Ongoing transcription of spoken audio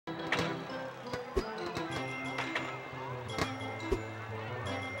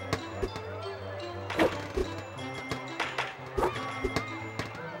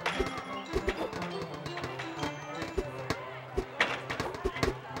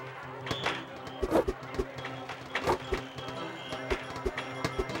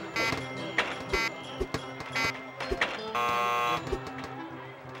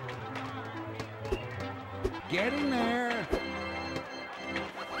Getting there.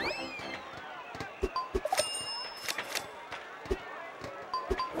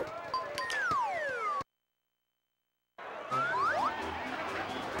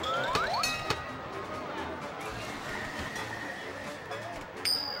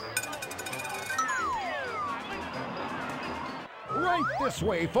 Right this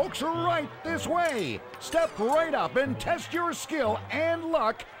way, folks, right this way. Step right up and test your skill and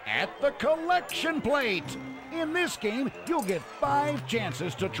luck at the collection plate. In this game, you'll get 5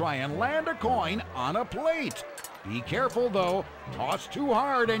 chances to try and land a coin on a plate. Be careful though, toss too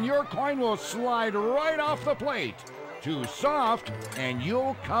hard and your coin will slide right off the plate. Too soft and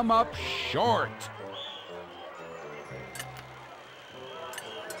you'll come up short.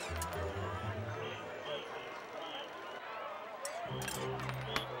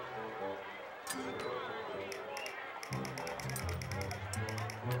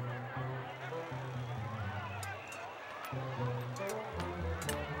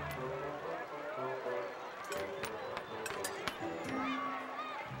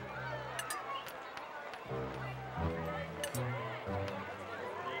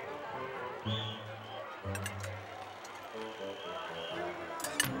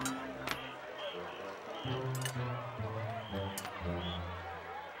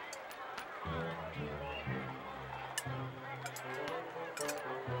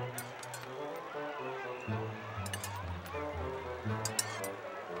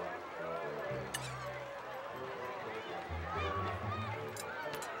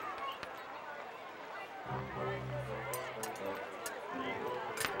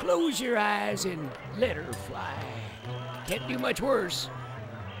 Close your eyes and let her fly. Can't do much worse.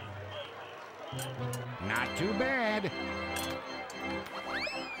 Not too bad.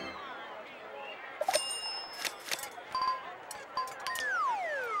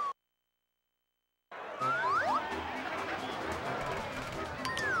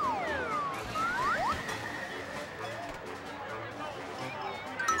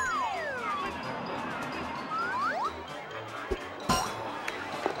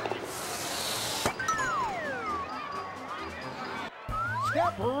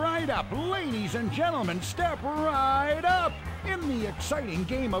 Step right up, ladies and gentlemen, step right up! In the exciting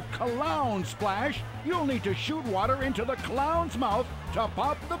game of Clown Splash, you'll need to shoot water into the clown's mouth to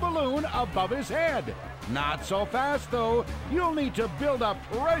pop the balloon above his head. Not so fast though, you'll need to build up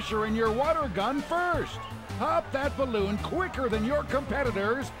pressure in your water gun first. Pop that balloon quicker than your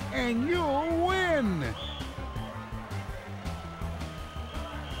competitors and you'll win!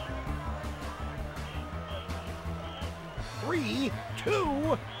 3, 2,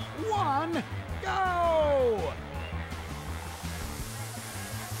 1, go!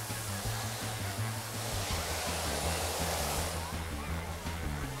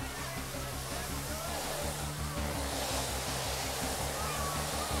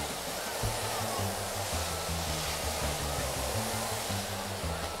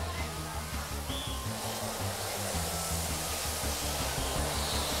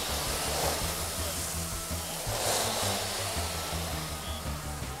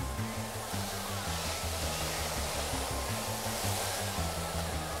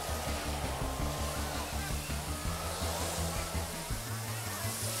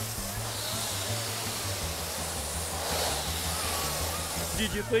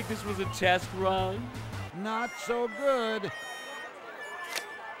 Did you think this was a test run? Not so good.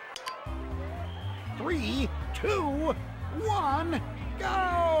 3, 2, 1,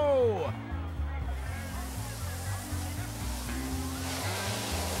 go!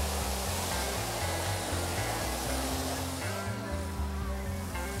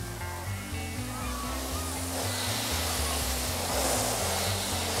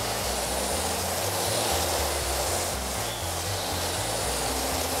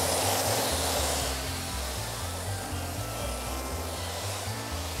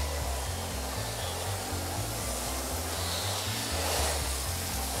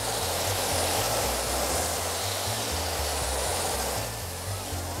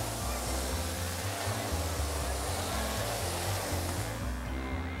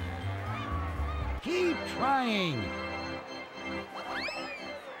 Keep trying.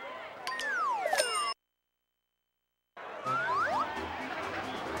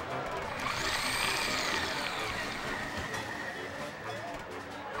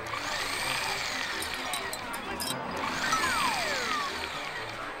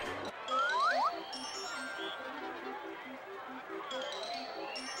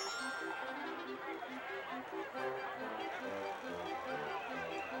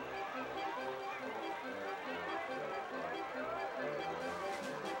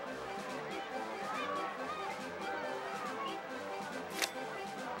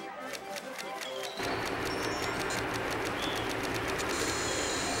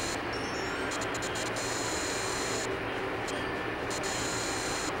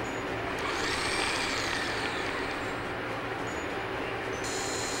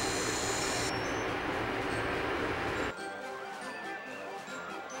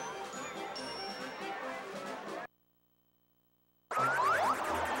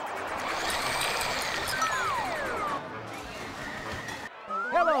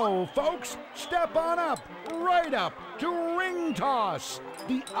 Hello, folks. Step on up, right up to ring toss.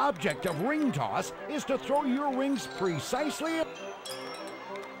 The object of ring toss is to throw your rings precisely.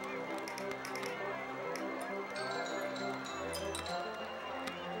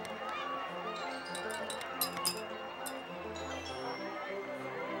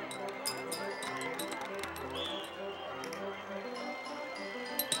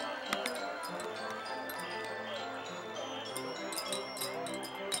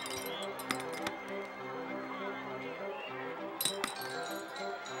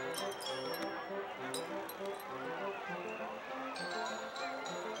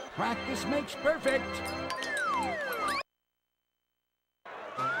 Practice makes perfect.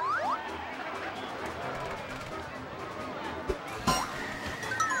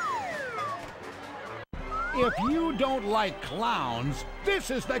 If you don't like clowns, this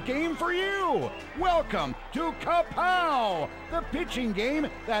is the game for you. Welcome to Kapow, the pitching game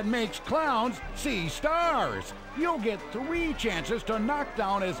that makes clowns see stars. You'll get 3 chances to knock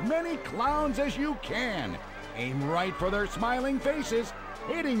down as many clowns as you can. Aim right for their smiling faces.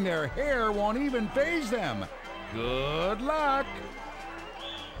 Hitting their hair won't even faze them. Good luck!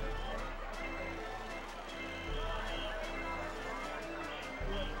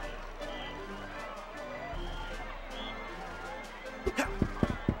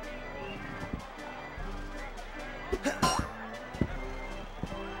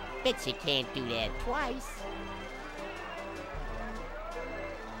 Bet you can't do that twice.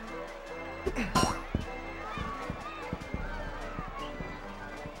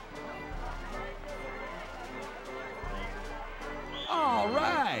 All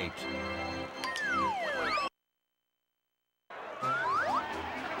right!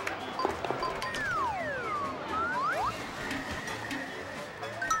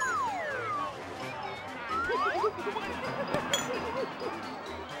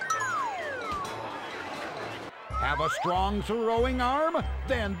 Have a strong throwing arm?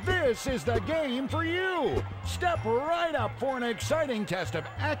 Then this is the game for you! Step right up for an exciting test of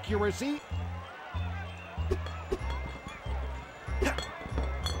accuracy.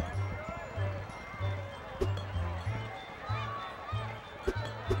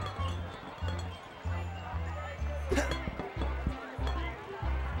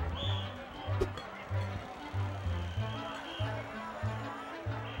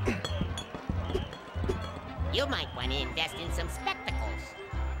 You might want to invest in some spectacles.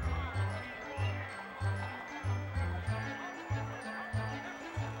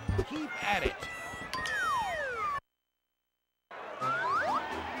 Keep at it.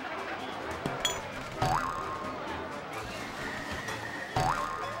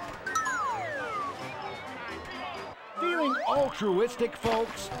 Feeling altruistic,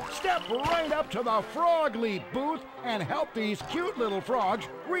 folks? Step right up to the Frog Leap booth and help these cute little frogs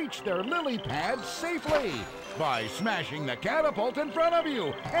reach their lily pads safely by smashing the catapult in front of you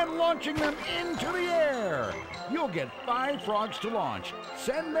and launching them into the air. You'll get 5 frogs to launch.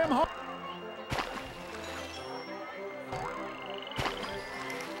 Send them home.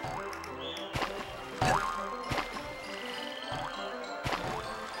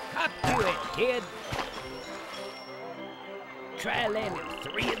 Hop to it, kid. Try landing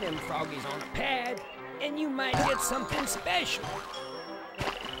 3 of them froggies on a pad, and you might get something special.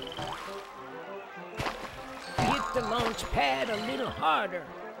 Hit the launch pad a little harder.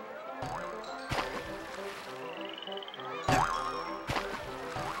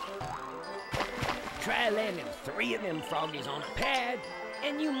 Try landing 3 of them froggies on a pad,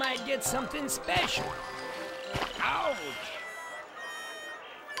 and you might get something special. Ouch!